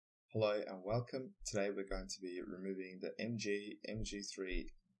Hello and welcome. Today we're going to be removing the MG MG3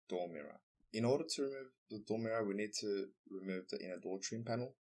 door mirror. In order to remove the door mirror, we need to remove the inner door trim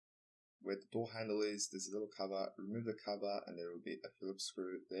panel. Where the door handle is, there's a little cover. Remove the cover and there will be a Phillips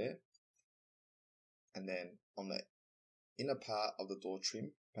screw there. And then on the inner part of the door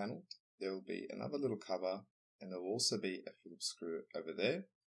trim panel, there will be another little cover and there will also be a Phillips screw over there.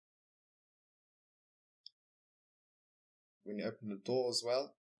 When you open the door as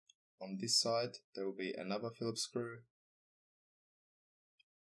well, on this side there will be another Phillips screw,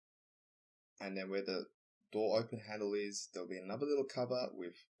 and then where the door open handle is, there will be another little cover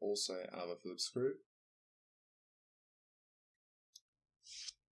with also another Phillips screw.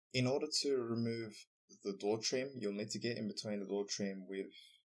 In order to remove the door trim, you'll need to get in between the door trim with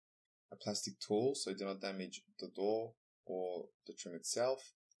a plastic tool so you do not damage the door or the trim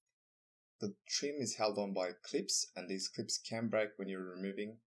itself. The trim is held on by clips, and these clips can break when you're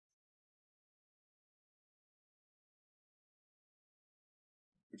removing.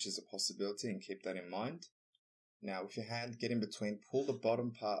 Which is a possibility, and keep that in mind. Now with your hand, get in between, pull the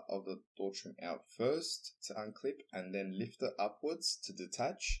bottom part of the door trim out first to unclip and then lift it upwards to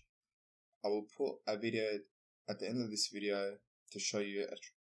detach. I will put a video at the end of this video to show you a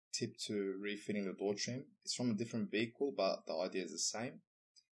tip to refitting the door trim. It's from a different vehicle but the idea is the same.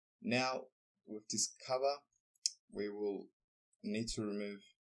 Now with this cover, we will need to remove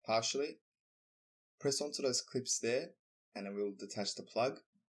partially. Press onto those clips there and then we'll detach the plug.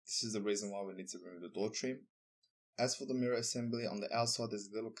 This is the reason why we need to remove the door trim. As for the mirror assembly, on the outside there's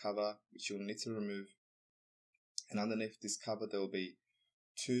a little cover which you'll need to remove, and underneath this cover there will be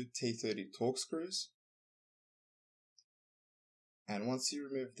two T30 Torx screws. And once you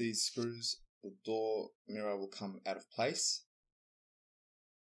remove these screws, the door mirror will come out of place.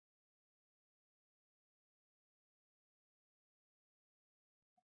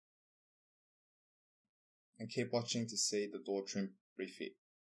 And keep watching to see the door trim refit.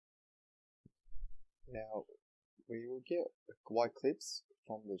 Now we will get white clips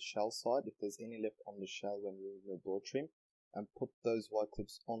from the shell side, if there's any left on the shell when removing the door trim, and put those white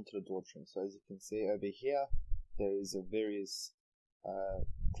clips onto the door trim. So as you can see over here, there is a various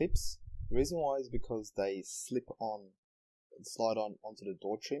clips. The reason why is because they slide on onto the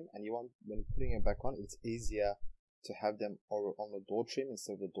door trim, and you want, when putting it back on, it's easier to have them on the door trim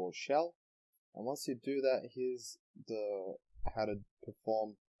instead of the door shell. And once you do that, here's how to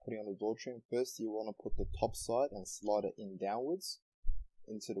perform putting on the door trim. First, you want to put the top side and slide it in downwards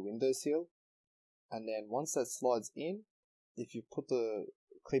into the window sill, and then once that slides in, if you put the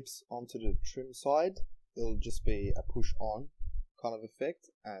clips onto the trim side, it'll just be a push on kind of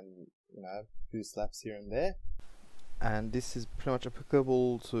effect, and a few slaps here and there. And this is pretty much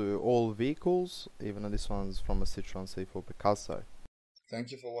applicable to all vehicles, even though this one's from a Citroen C4 Carstar.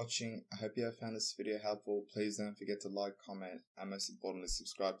 Thank you for watching. I hope you have found this video helpful. Please don't forget to like, comment, and most importantly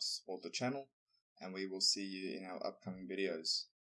subscribe to support the channel, and we will see you in our upcoming videos.